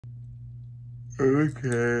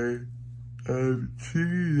Okay, I'm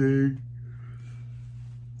cheating.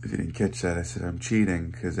 If you didn't catch that, I said I'm cheating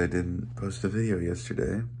because I didn't post a video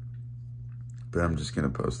yesterday. But I'm just gonna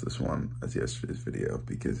post this one as yesterday's video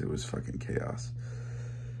because it was fucking chaos.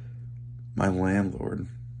 My landlord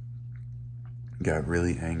got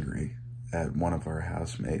really angry at one of our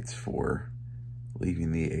housemates for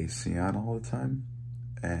leaving the AC on all the time.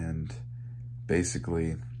 And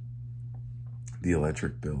basically, the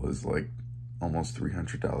electric bill is like almost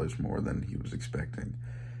 $300 more than he was expecting.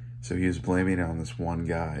 So he was blaming it on this one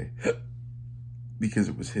guy because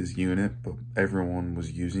it was his unit, but everyone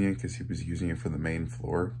was using it because he was using it for the main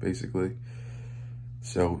floor, basically.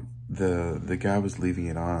 So the guy was leaving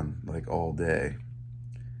it on like all day.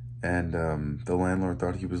 And the landlord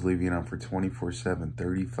thought he was leaving it on for 24/7,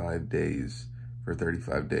 35 days, for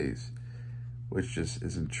 35 days, which just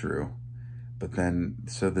isn't true. But then,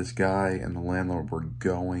 so this guy and the landlord were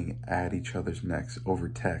going at each other's necks over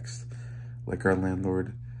text. Like our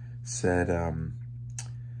landlord said,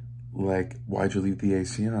 like, why'd you leave the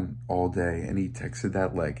AC on all day? And he texted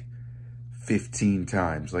that like 15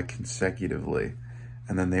 times, like consecutively.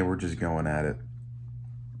 And then they were just going at it.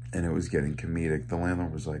 And it was getting comedic. The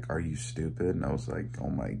landlord was like, are you stupid? And I was like,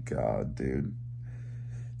 oh my God, dude.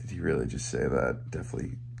 Did he really just say that?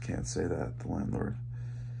 Definitely can't say that, the landlord.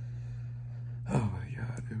 Oh my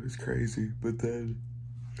God, it was crazy. But then,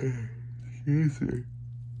 excuse me.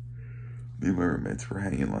 Me and my roommates were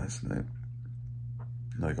hanging last night.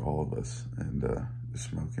 Like all of us. And just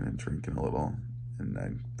smoking and drinking a little. And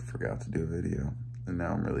I forgot to do a video. And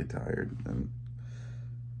now I'm really tired. And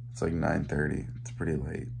it's like 9:30. It's pretty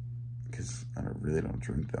late. Because I really don't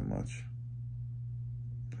drink that much.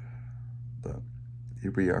 But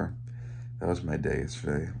here we are. That was my day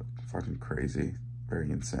yesterday. Fucking crazy.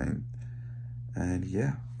 Very insane. And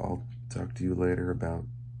yeah, I'll talk to you later about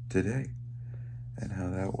today and how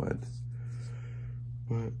that went.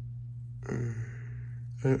 But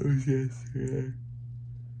that was yesterday.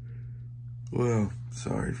 Well,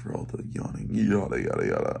 sorry for all the yawning. Yada, yada,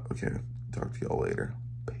 yada. Okay, talk to y'all later.